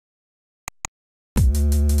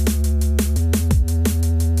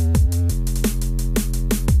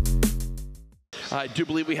I do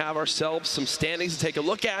believe we have ourselves some standings to take a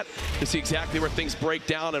look at to see exactly where things break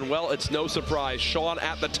down. And, well, it's no surprise. Sean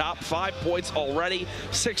at the top, 5 points already,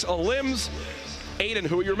 6 elims. Aiden,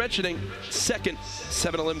 who you were mentioning, second,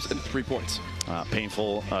 7 elims and 3 points.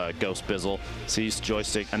 Painful, Ghost Bizzle, sees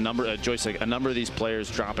joystick. A number of these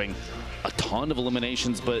players dropping a ton of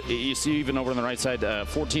eliminations, but you see even over on the right side,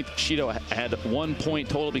 14th Shido had 1 point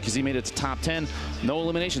total because he made it to top 10. No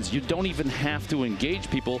eliminations. You don't even have to engage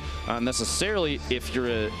people necessarily if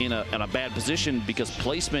you're in a bad position, because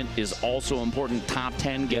placement is also important. Top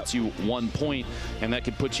 10 gets you 1 point, and that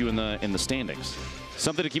could put you in the standings.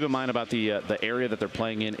 Something to keep in mind about the area that they're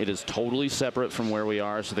playing in, it is totally separate from where we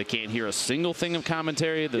are, so they can't hear a single thing of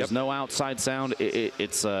commentary. There's no outside sound.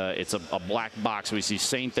 It's a black box. We see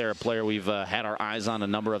Saint there, a player we've had our eyes on a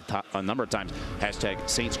number of times. Hashtag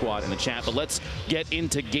Saint Squad in the chat. But let's get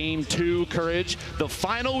into Game 2, Courage. The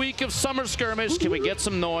final week of Summer Skirmish. Can we get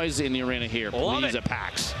some noise in the arena here, please, at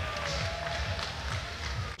PAX?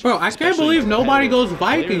 Bro, I can't believe nobody goes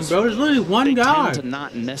Vikings, bro. There's literally one guy. To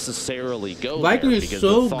not necessarily go Viking is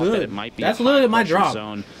so good. That's literally my drop.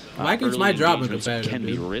 Vikings my drop in competitive. Can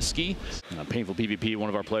be risky. Painful PvP, one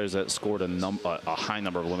of our players that scored a high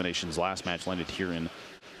number of eliminations last match, landed here in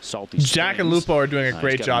Salty Springs. Jack and Lupo are doing a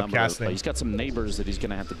great job casting. He's got some neighbors that he's going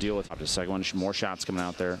to have to deal with. The second one, more shots coming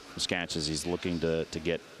out there. Sketch as he's looking to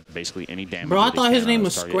get basically any damage. Bro, I thought his name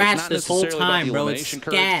was Scratch this whole time, bro. It's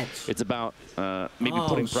Sketch. It's about maybe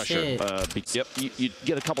putting pressure. You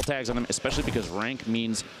get a couple tags on him, especially because rank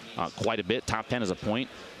means quite a bit. Top 10 is a point.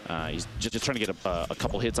 He's just trying to get a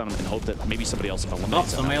couple hits on him and hope that maybe somebody else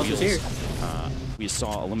eliminates him. Somebody else is here. We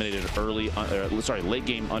saw eliminated late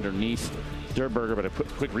game underneath Dirtburger, but a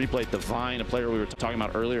quick replay. Divine, a player we were talking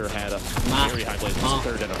about earlier, had a very high play.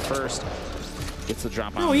 Third and a first. Gets the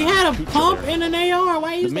drop on. Oh, he had a pump and an AR.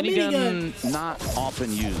 Why use the minigun? Not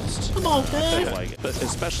often used. Come on, man. Like, but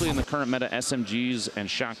especially in the current meta, SMGs and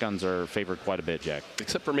shotguns are favored quite a bit, Jack.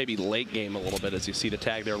 Except for maybe late game a little bit, as you see the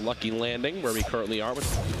tag there, Lucky Landing, where we currently are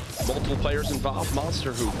with multiple players involved.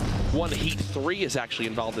 Monster, who won Heat 3, is actually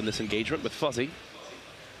involved in this engagement with Fuzzy.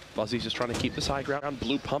 Fuzzy's just trying to keep this high ground.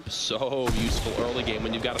 Blue pump, so useful early game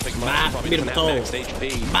when you've got to pick Monster. Probably doesn't have max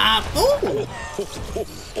HP.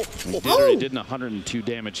 He did an 102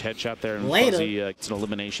 damage headshot there. And Fuzzy gets an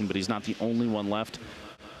elimination, but he's not the only one left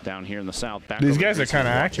down here in the south. These guys are kind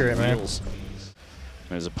of accurate, man. And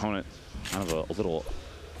his opponent, kind of a little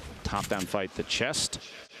top-down fight. The chest.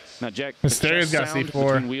 Now, Jack, Hysteria's got C4.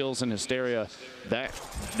 Between Wheels and Hysteria, that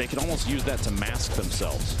they can almost use that to mask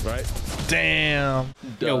themselves, right? Damn.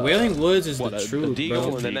 Yo, Wailing Woods is the truth,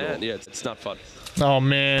 bro. And then that, yeah, it's not fun. Oh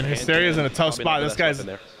man, Hysteria's in a tough spot. This guy's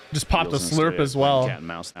just popped a slurp as well. Cat and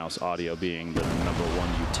mouse audio being the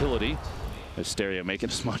 #1 utility. Hysteria making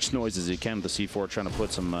as much noise as he can with the C4, trying to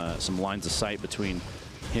put some lines of sight between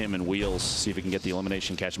him and Wheels. See if he can get the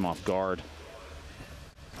elimination, catch him off guard.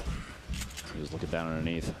 He's looking down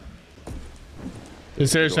underneath.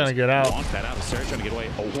 Hysteria's trying to get out. Hysteria's trying to get away.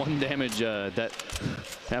 A 1 damage. That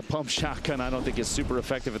pump shotgun, I don't think is super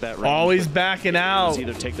effective at that range. Always backing out.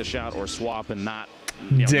 Either take the shot or swap and not.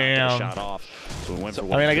 Damn. Not shot off. So we went for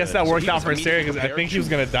I mean, I guess that worked out for Hysteria because I think he was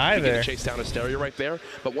going to die there. Chase down Hysteria right there.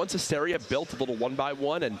 But once Hysteria built a little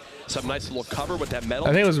 1-by-1 and some nice little cover with that metal,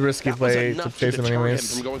 I think it was a risky play to chase him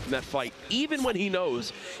anyways. From going from that fight, even when he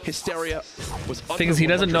knows Hysteria was. The thing is, he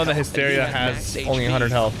doesn't know that Hysteria has only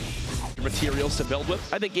 100 health. Materials to build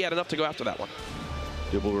with. I think he had enough to go after that one.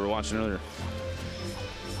 What we were watching earlier.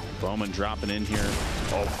 Bowman dropping in here.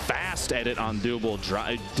 Oh, fast edit on Double.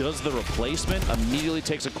 Does the replacement, immediately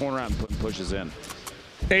takes a corner out and pushes in.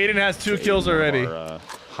 Aiden has 2 kills already. Our,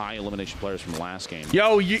 high elimination players from last game.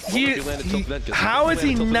 Yo, how is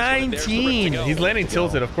he 19? He's landing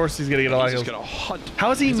tilted. Of course he's going to get a lot of kills.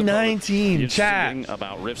 How is he 19? Chat.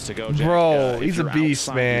 About rifts to go, bro, he's a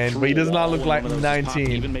beast, man. But he does not look like 19.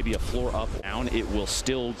 Even maybe a floor up, down, it will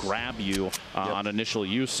still grab you on initial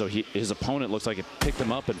use. So his opponent looks like it picked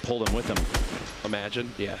him up and pulled him with him. Imagine,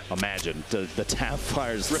 yeah. Imagine. The tap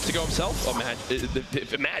fires. Rift to go himself?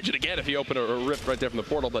 Imagine again if he opened a rift right there from the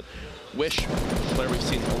portal, but Wish, player we've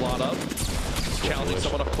seen a lot of. Challenging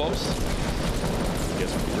someone up close.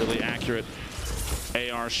 Gets really accurate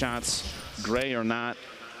AR shots, gray or not.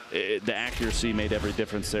 The accuracy made every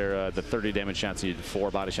difference there. The 30 damage shots, he had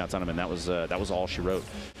 4 body shots on him, and that was all she wrote.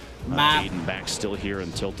 Aiden back still here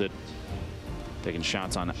and tilted. Taking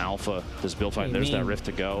shots on Alpha. This build fight, there's that rift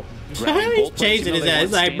to go. He's chasing his ass.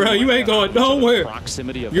 He's like, bro, you ain't going nowhere.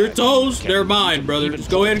 Your toes, they're mine, brother. Just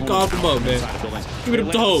go ahead and call them up, man. Give me them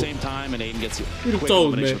toes. Give me them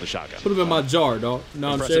toes, man. Put them in my jar, dog. You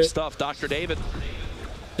know what I'm saying? Stuff, Dr. David.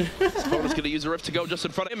 His opponent's going to use a Rift to go just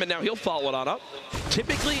in front of him, and now he'll follow it on up.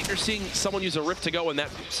 Typically, if you're seeing someone use a Rift to go in that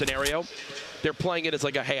scenario, they're playing it as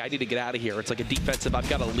like a, hey, I need to get out of here. It's like a defensive, I've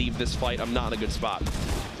got to leave this fight. I'm not in a good spot.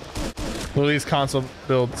 Look at these console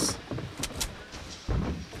builds.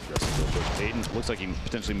 Aiden looks like he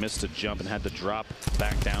potentially missed a jump and had to drop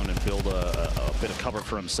back down and build a bit of cover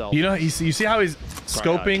for himself. You know, you see how he's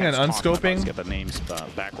scoping and unscoping get the names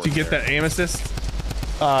backwards to get that aim assist?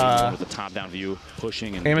 With the top-down view,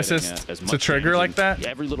 pushing and aim assist as much to trigger like that.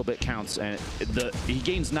 Every little bit counts, and he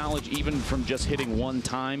gains knowledge even from just hitting one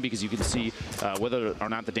time because you can see whether or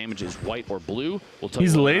not the damage is white or blue.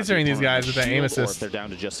 He's lasering these guys with that aim assist. Or if they're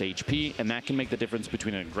down to just HP, and that can make the difference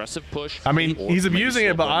between an aggressive push. I mean, he's abusing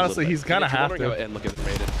it, but honestly, he's kind of have to. And look at the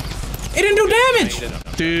rated. It didn't do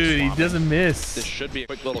damage. Dude, he doesn't miss. This should be a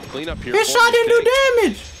quick little cleanup here. His shot didn't do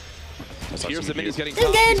damage. Here's the minions getting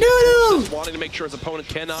just wanting to make sure his opponent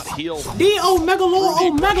cannot heal.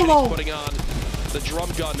 Megalo. Putting on the drum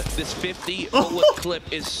gun. This 50 bullet clip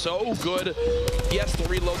is so good. Yes, the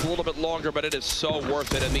reload's a little bit longer, but it is so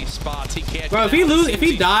worth it in these spots. He can't. Bro, if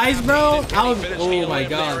he dies, bro, oh my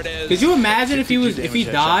god. Could you imagine if he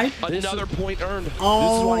died? Another point earned. Oh,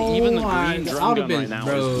 this is why even the green drum gun right now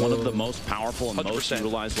bro. is one of the most powerful and 100%. Most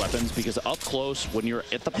utilized weapons because up close, when you're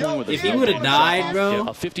at the point where the if he would have died, bro,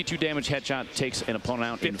 a 52 damage headshot takes an opponent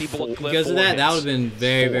out 50 bullet clip. Because of that, that would have been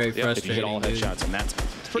very frustrating. If you hit all headshots, and that's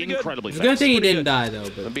incredibly fast. It's a good thing he didn't die though,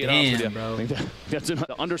 but damn, bro. That's an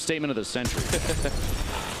understatement of the century.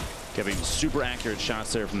 Giving super accurate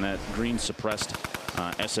shots there from that green suppressed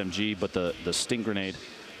SMG, but the sting grenade,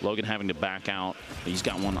 Logan having to back out. He's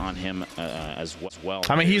got one on him as well.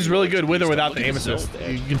 I mean, he's really good with or without the aim assist.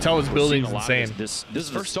 You can tell his building's insane. This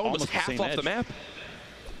is almost half off the map.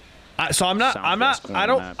 So I'm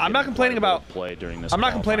not complaining about play during this. I'm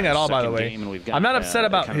not complaining at all, by the way. I'm not upset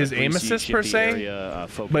about his aim assist per se,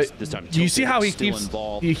 but do you see how he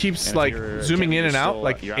keeps like zooming in and out,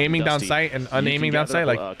 like aiming down sight and unaiming down sight,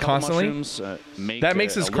 like constantly? That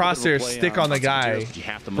makes his crosshairs stick on the guy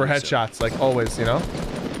for headshots, like always, you know?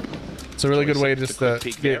 It's a really good way just to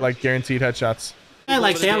get like guaranteed headshots. Yeah,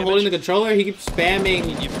 like say I'm holding the controller, he keeps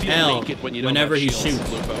spamming L whenever he shoots.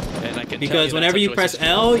 Because whenever you press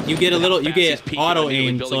L, you get auto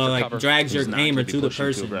aim, so it like drags your aimer to the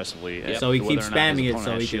person. So he keeps spamming it,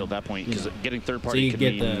 so he can. That point, because getting third party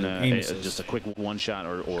can mean just a quick one shot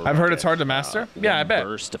or. I've heard it's hard to master. Yeah, I bet.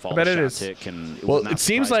 I bet it is. Well, it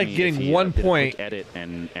seems like getting 1 point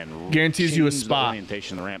guarantees you a spot.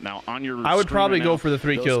 I would probably go for the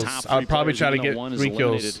 3 kills. I would probably try to get 3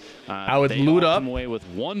 kills. I would loot up,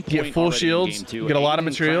 get full shields, get a lot of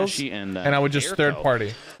materials, and I would just third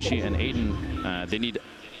party. She and Aiden, they need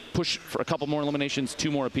push for a couple more eliminations,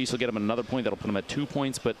 2 more apiece will get them another point. That'll put them at 2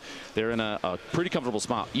 points, but they're in a pretty comfortable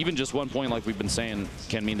spot. Even just 1 point, like we've been saying,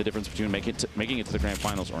 can mean the difference between making it to the grand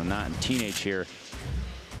finals or not. And Teenage here.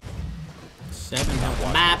 7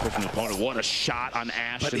 map. What a shot on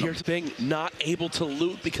Ash. But here's the thing, not able to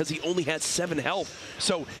loot because he only has 7 health.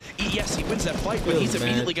 So, yes, he wins that fight, but he's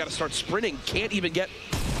immediately got to start sprinting. Can't even get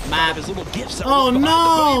his little gifts. Oh,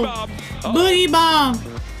 no. Boogie bomb.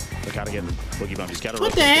 They gotta get Boogie bomb. He's got to.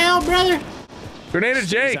 What the hell, brother? Grenade of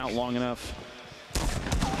Jake. Out long enough.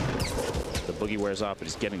 The Boogie wears off, but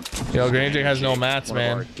he's getting. Yo, Grenade Jake has no mats,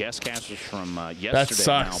 man. Our guest casters from yesterday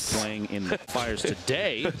now playing in the Fires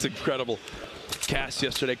today. That's incredible. Cast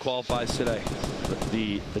yesterday qualifies today.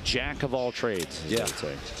 The jack of all trades, I would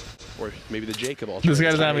say. Or maybe the Jake of all trades. This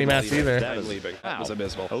guy doesn't have any mats either. That was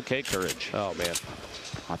abysmal. Okay, courage. Oh, man.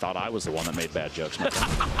 I thought I was the one that made bad jokes. I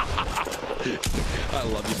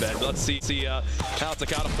love you, Ben. Let's see how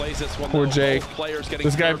Takata plays this one. Poor Jake.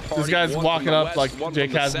 This guy's walking up like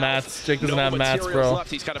Jake has mats. Jake doesn't have mats, bro.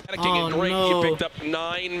 He's kind of panicking and great. He picked up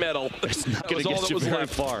 9 metal. It's not going to get you very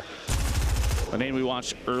far. A name we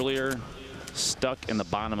watched earlier, stuck in the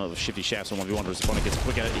bottom of Shifty Shafts, and 1v1 his opponent gets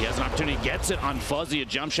quick at it. He has an opportunity, gets it on Fuzzy, a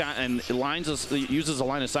jump shot, and uses a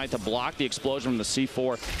line of sight to block the explosion from the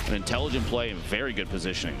C4. An intelligent play and very good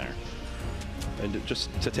positioning there. And just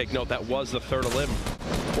to take note, that was the 3rd elim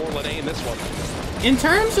for Lene in this one. In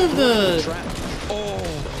terms of the...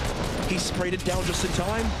 Oh, he sprayed it down just in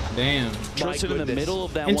time. Damn. Trusted in the middle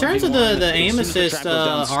of that. In terms of the aim assist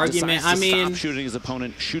argument, I mean... Stop shooting his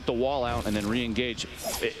opponent, shoot the wall out, and then re-engage.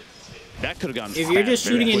 That could have gone. If you're just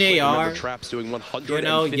shooting an AR, traps doing 150 you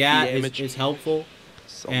know, yeah, it's helpful.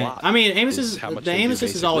 And, I mean, aim assist, the aim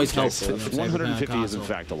assist is always helpful. 150 is in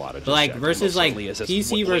fact a lot. But like versus like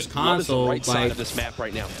PC versus console, like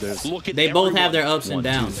they both have their ups and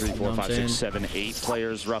downs. 1, 2, 3, 4, 5, 6, 7, 8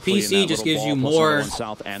 players roughly. PC just gives you more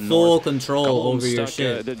full control over your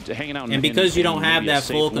shit, and because you don't have that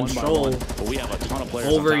full control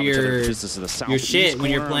over your shit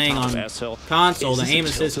when you're playing on console, the aim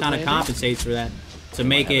assist kind of compensates for that to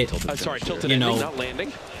make it, you know,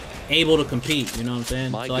 able to compete, you know what I'm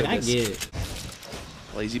saying? So like, I get it.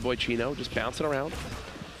 Lazy boy Chino just bouncing around.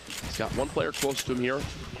 He's got one player close to him here.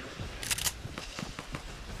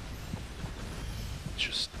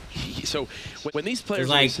 So when these players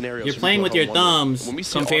like, scenarios, you're playing with your thumbs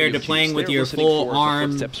compared to playing with your full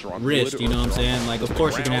arm wrist, you know what I'm saying? Like, of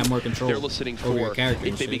course, you can have more control they're listening for your character.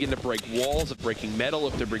 If they begin to break walls, if breaking metal,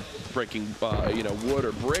 if they're breaking you know, wood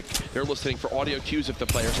or brick, they're listening for audio cues if the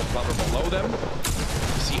players are covered below them.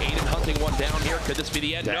 You see Aiden hunting one down here. Could this be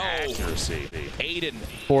the end? No. Aiden.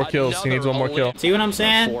 4 kills. He needs one more kill. See what I'm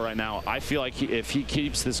saying? 4 right now. I feel like if he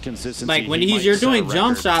keeps this consistency, like when you're doing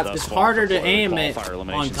jump shots, it's harder to aim it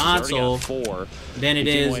on console than it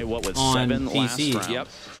is on PC.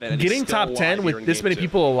 Yep. Getting top 10 with this many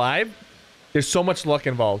people alive, there's so much luck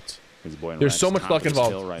involved. There's so much luck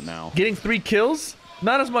involved. Right now. Getting 3 kills,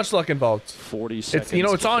 not as much luck involved. 40 seconds. It's, you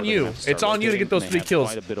know, it's on you. It's on you to get those 3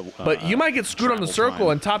 kills. But you might get screwed on the circle,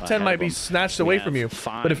 and top 10 might be snatched away from you.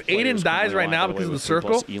 But if Aiden dies right now because of the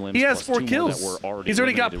circle, he has 4 kills. He's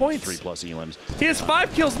already got points. He has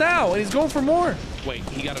 5 kills now, and he's going for more. Wait,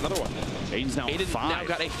 he got another one. Aiden's now Aiden 5. now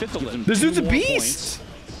got a 5th elim. This dude's a beast.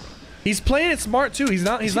 He's playing it smart too. He's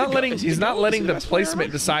not letting the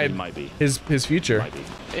placement decide his future.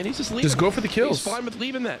 And he's just leaving. Just go for the kills. He's fine with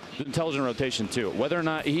leaving that. Intelligent rotation too. Whether or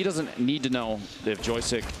not he doesn't need to know if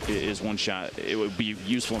joystick is one shot, it would be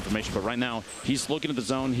useful information. But right now, he's looking at the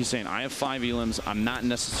zone. He's saying, "I have 5 elims. I'm not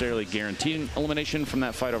necessarily guaranteeing elimination from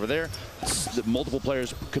that fight over there. Multiple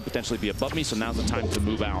players could potentially be above me, so now's the time to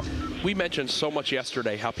move out." We mentioned so much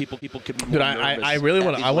yesterday how people could be more Dude, I really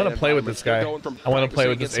want to play with this guy. I want to play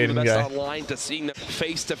with this Aiden guy. Online to seeing them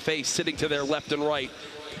face to face, sitting to their left and right.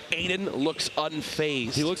 Aiden looks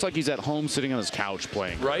unfazed. He looks like he's at home sitting on his couch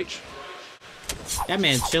playing. Right? That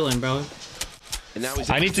man's chilling, bro. And now he's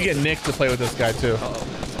I need to get Nick to play with this guy too.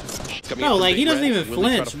 No, like he doesn't even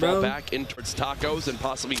flinch, bro. Back in towards tacos and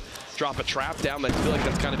possibly drop a trap down. I feel like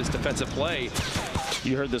that's kind of his defensive play.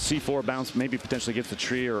 You heard the C4 bounce, maybe potentially gets the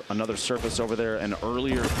tree or another surface over there. An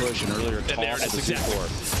earlier push, an earlier toss. And there it is, exactly.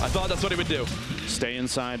 I thought that's what he would do. Stay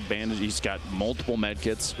inside, bandage. He's got multiple med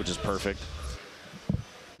kits, which is perfect.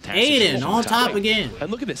 Aiden on top again. And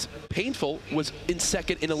look at this. Painful was in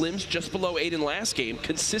second in elims, just below Aiden last game.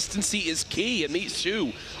 Consistency is key, and these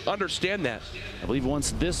two understand that. I believe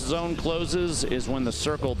once this zone closes is when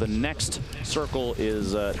the next circle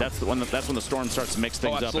is, that's when the storm starts to mix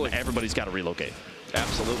things up, and everybody's got to relocate.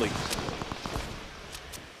 Absolutely.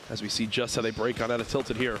 As we see just how they break on out of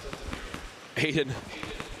Tilted here. Aiden,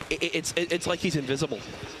 it's like he's invisible.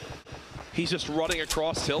 He's just running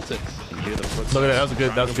across Tilted. Look at that. That was a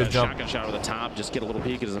good jump. Shotgun shot over the top. Just get a little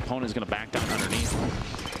peek at his opponent. He's going to back down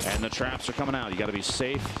underneath. And the traps are coming out. You got to be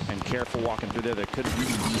safe and careful walking through there. There could be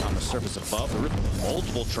on the surface above. There are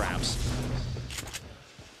multiple traps.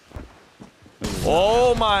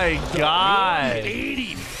 Oh my God.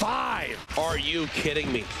 85. Are you kidding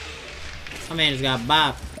me? My man just got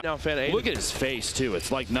bopped. Now, fan look at his face, too. It's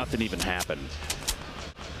like nothing even happened.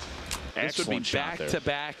 This would be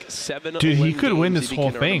back-to-back 7 Dude, he could win this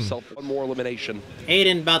whole thing. One more elimination.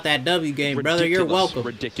 Aiden about that W game, brother. You're welcome.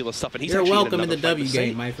 Ridiculous stuff. And he's You're welcome in the W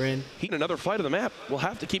game, my friend. He in another fight of the map. We'll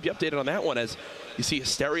have to keep you updated on that one. As you see,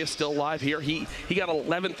 Hysteria still alive here. He got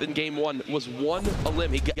 11th in game 1. Was 1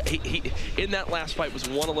 elim. He in that last fight was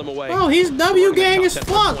 1 elim away. Oh, he's W gang as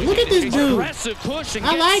fuck. Look at this dude. Aggressive push and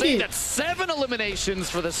I like it. That's 7 eliminations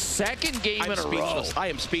for the second game in a row. I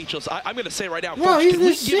am speechless. I'm going to say right now, bro, Coach, he's can the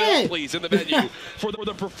we shit. give it up, please, in the venue for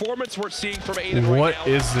the performance we're seeing from Aiden right now. What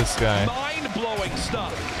is this guy? Mind-blowing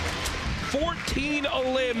stuff. 14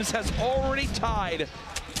 elims has already tied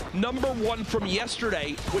 #1 from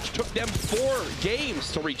yesterday, which took them 4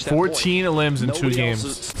 games to reach that 14 elims in 2 games.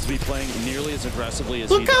 Else is to be playing nearly as aggressively as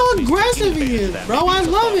Look how aggressive he is, bro. I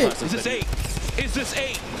love it. Is this 8? Is this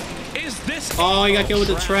 8? Is this 8? Oh, he got killed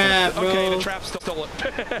with the trap, bro. Okay, the trap stole it.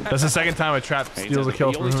 That's the second time a trap steals a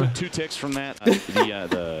kill from him. He only took 2 ticks from that.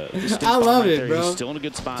 I love it, bro. He's still in a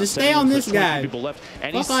good spot. Just stay on this guy. People left.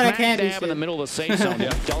 And he's Fuck all that smack candy dab shit. in the middle of the safe zone. He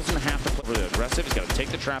doesn't have to play really aggressive. He's got to take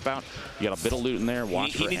the trap out. You got a bit of loot in there.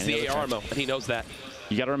 Watch he needs the AR ammo, and he knows that.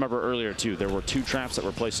 You got to remember earlier, too, there were 2 traps that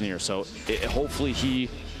were placed in here. So hopefully he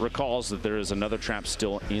recalls that there is another trap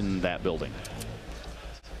still in that building.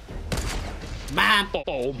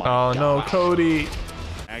 Oh my God. No, Cody.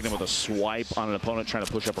 Tagged him with a swipe on an opponent trying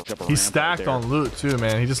to push up a He's stacked on loot too,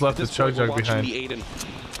 man. He just left the chug jug behind. The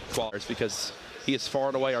Aiden because he is far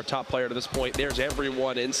and away our top player to this point. There's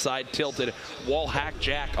everyone inside tilted. Wall hack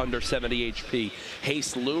Jack under 70 HP.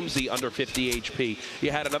 Haste Loomsy under 50 HP.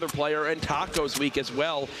 You had another player in Tacos week as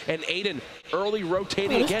well. And Aiden early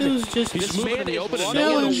rotating again. This man in the open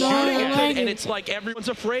and it's like everyone's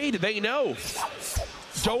afraid. They know.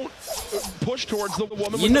 Don't push towards the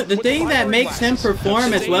woman. You know, the thing that makes him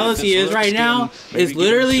perform as well as he is right now is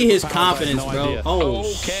literally his confidence, bro. Oh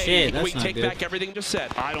shit, that's not good. We take back everything just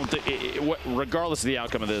said. I don't think, regardless of the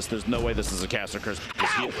outcome of this, there's no way this is a caster curse.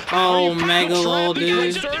 Oh, Megalol,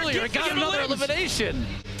 dude. Earlier, got another elimination.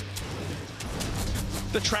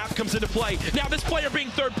 The trap comes into play. Now this player being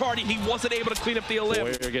third party, he wasn't able to clean up the elim.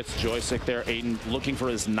 Warrior gets joystick there. Aiden looking for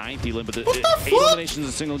his 9th elim, but 8 eliminations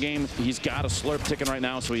a single game. He's got a slurp ticking right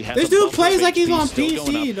now, so he has. This dude plays like he's on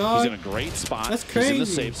PC, dog. He's in a great spot. That's crazy. He's in the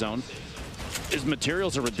safe zone. His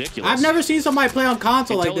materials are ridiculous. I've never seen somebody play on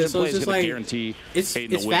console like this, so it's just like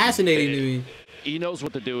it's fascinating to me. He knows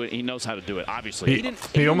what to do. He knows how to do it. Obviously,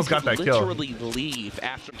 he almost got that kill. Literally leave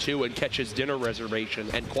after 2 and catch his dinner reservation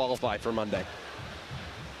and qualify for Monday.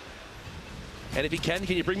 And if he can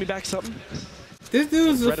you bring me back something? This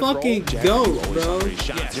dude's a fucking goat, bro.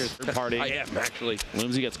 Yes. I am, actually.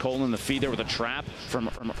 Loomsy gets Cole in the feed there with a trap from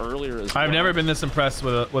earlier as well. I've never been this impressed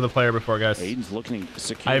with a player before, guys. Aiden's looking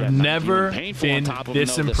secure. I've never been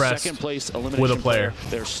this impressed with a player.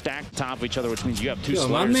 They're stacked top of each other, which means you have two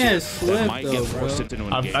my man's swift, might get forced into an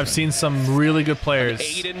engagement. I've seen some really good players.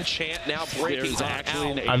 Aiden Chant now breaking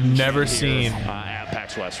actually I've never seen at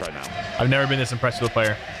PAX West right now. I've never been this impressed with a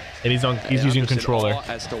player. And he's using controller.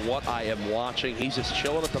 As to what I am watching, he's just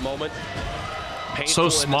chilling at the moment. So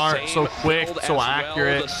smart, so quick, so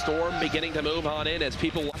accurate. The storm beginning to move on in as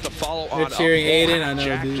people want to follow on. They're cheering Aiden. I know,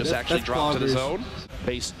 Jack dude. just actually dropped to the zone.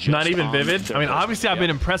 Not even Vivid. I mean, obviously I've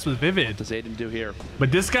been impressed with Vivid. What does Aiden do here?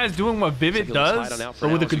 But this guy's doing what Vivid does,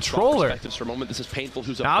 but with a controller. This is painful.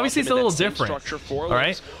 Now, obviously it's a little different. All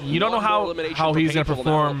right, you don't know how he's gonna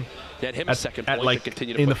perform. At like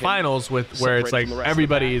in the finals where it's like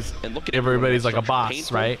everybody's like a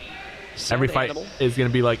boss, right? Every fight is gonna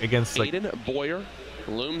be like against like Boyer,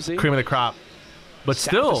 Loomsy, cream of the crop. But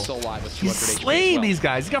still, he's slaying these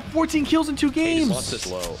guys. He's got 14 kills in 2 games.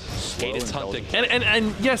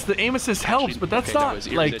 And yes, the aim assist helps, but that's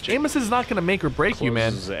not like aim assist is not gonna make or break you,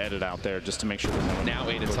 man. Edit out there just to make sure. Now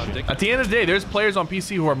Aiden's hunting. At the end of the day, there's players on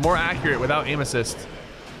PC who are more accurate without aim assist.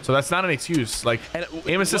 So that's not an excuse. Like,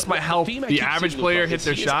 aim assist might help the average player hit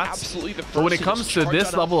their shots, but when it comes to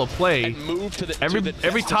this level of play,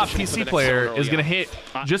 every top PC player is gonna hit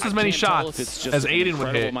just as many shots as Aiden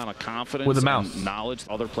would hit with a mouse. Knowledge,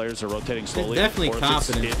 other players are rotating slowly. It's definitely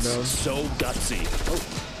confidence, bro. So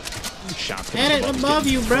gutsy. Shots hit it above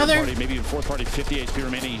you, brother. Maybe in 4th party, 50 HP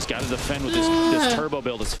remaining. He's got to defend with this turbo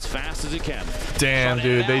build as fast as he can. Damn,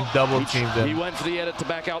 dude, they double teamed him. He went for the edit to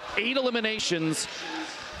back out 8 eliminations.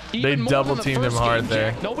 They double teamed him hard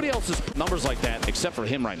there. Nobody else has numbers like that except for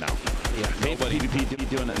him right now. Yeah, nobody PvP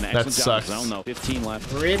doing an excellent job. I don't know. 15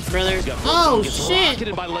 left. Rich, brother. Oh shit!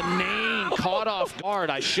 Rocketed by Lenane, caught off guard.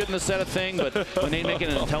 I shouldn't have said a thing, but Lenane making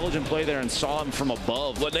an intelligent play there and saw him from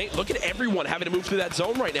above. Lenane, look at everyone having to move through that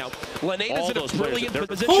zone right now. Lenane is in a brilliant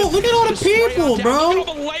position. Oh, look at all the people, bro! Look at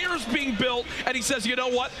all the layers being built, and he says, "You know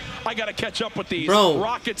what? I got to catch up with these." Bro.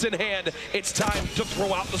 Rockets in hand. It's time to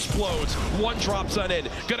throw out the explodes. One drops on in.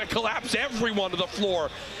 Gonna collapse everyone to the floor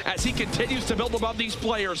as he continues to build above these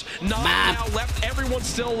players. 9 now left. Everyone's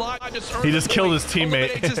still alive. He just killed his teammate.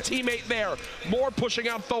 His teammate there. More pushing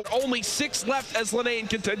out folk. Only 6 left as Lenane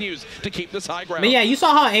continues to keep this high ground. But yeah, you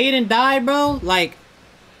saw how Aiden died, bro? Like,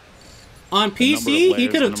 on PC, he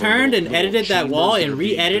could have turned and edited that wall and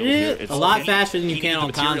re-edited it a lot faster than you can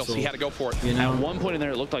on console. He had to go for it. You know? At one point in there,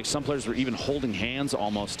 it looked like some players were even holding hands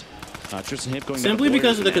almost. Tristan Hip going simply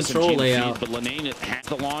because of the control layout. But Lenane had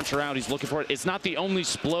the launcher out. He's looking for it. It's not the only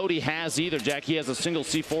explode he has either, Jack. He has a single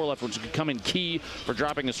C4 left, which could come in key for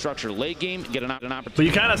dropping a structure late game, get an opportunity. But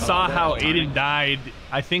you kind of saw how Aiden died.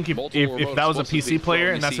 I think if that was a PC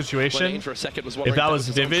player in that situation, if that was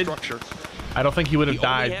Vivid, I don't think he would have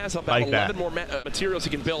died like that. 11 more materials he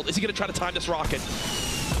can build. Is he going to try to time this rocket?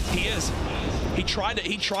 He is. He tried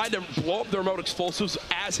to blow up the remote explosives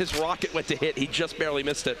as his rocket went to hit. He just barely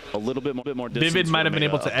missed it. A little bit more distance. Vivid might have been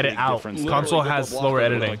able to edit out. Console has slower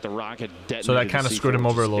editing, so that kind of screwed him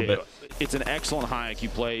over a little bit. It's an excellent high IQ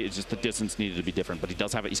play. It's just the distance needed to be different, but he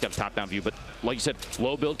does have it. He's got a top-down view, but like you said,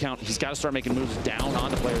 low build count. He's got to start making moves down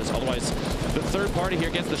onto players. Otherwise, the third party here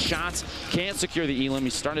gets the shots, can't secure the elim.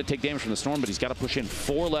 He's starting to take damage from the storm, but he's got to push in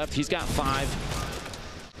 4 left. He's got 5.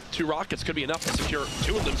 2 rockets could be enough to secure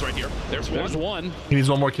 2 limbs right here. There's one. He needs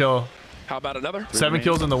 1 more kill. How about another? 7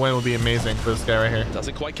 kills in the win would be amazing for this guy right here.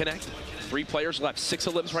 Doesn't quite connect. 3 players left. 6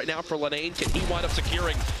 limbs right now for Lenane. Can he wind up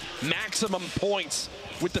securing maximum points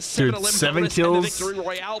with the 7 bonus 7 kills and the Victory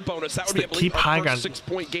Royale bonus? That would be, I believe, our first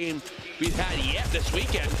 6-point game we've had yet this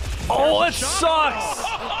weekend. Oh, it sucks!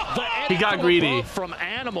 He got greedy. From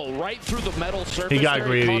Animal right through the metal surface. He got there.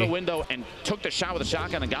 greedy. He caught a window and took the shot with a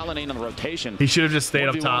shotgun and got Lenane on the rotation. He should have just stayed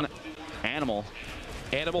up top. Animal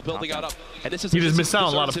building up. And this is he just missed out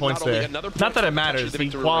on a lot of points there. Not that it matters. He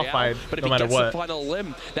qualified no matter what.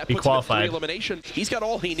 He qualified. Elimination. He's got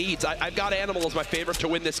all he needs. I've got Animal as my favorite to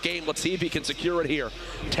win this game. Let's see if he can secure it here.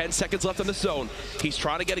 10 seconds left in the zone. He's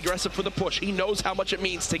trying to get aggressive for the push. He knows how much it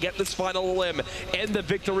means to get this final limb and the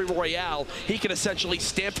Victory Royale. He can essentially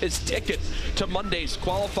stamp his ticket to Monday's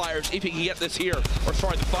qualifiers if he can get this here. Or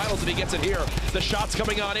sorry, the finals if he gets it here. The shot's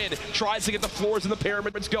coming on in. Tries to get the floors and the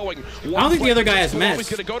pyramids going. I don't think the other guy has mats. He's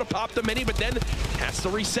going to go to pop the mini, but then has to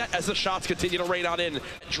reset as the shots continue to rain on in.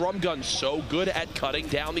 Drum Gun so good at cutting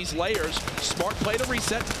down these layers. Smart play to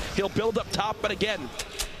reset. He'll build up top, but again,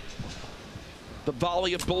 the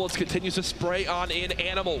volley of bullets continues to spray on in.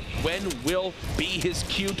 Animal, when will be his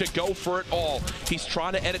cue to go for it all? He's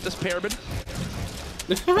trying to edit this pyramid.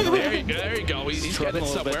 There you go. He's getting it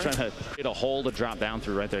somewhere. Trying to get a hole to drop down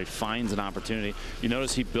through right there. He finds an opportunity. You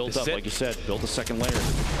notice he built up, like you said, built a second layer.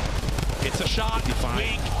 It's a shot.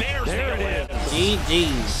 Weak. There's there it is.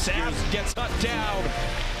 GG. Sap gets cut down.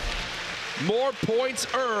 More points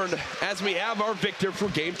earned as we have our victor for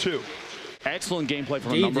game 2. Excellent gameplay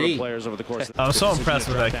from a number of players over the course of the I'm so impressed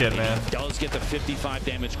with that kid, man. He does get the 55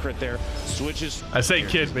 damage crit there. Switches. I say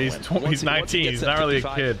kid, but he's 19. He's not really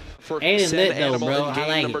a kid. Ain't lit though, bro. I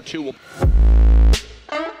like it.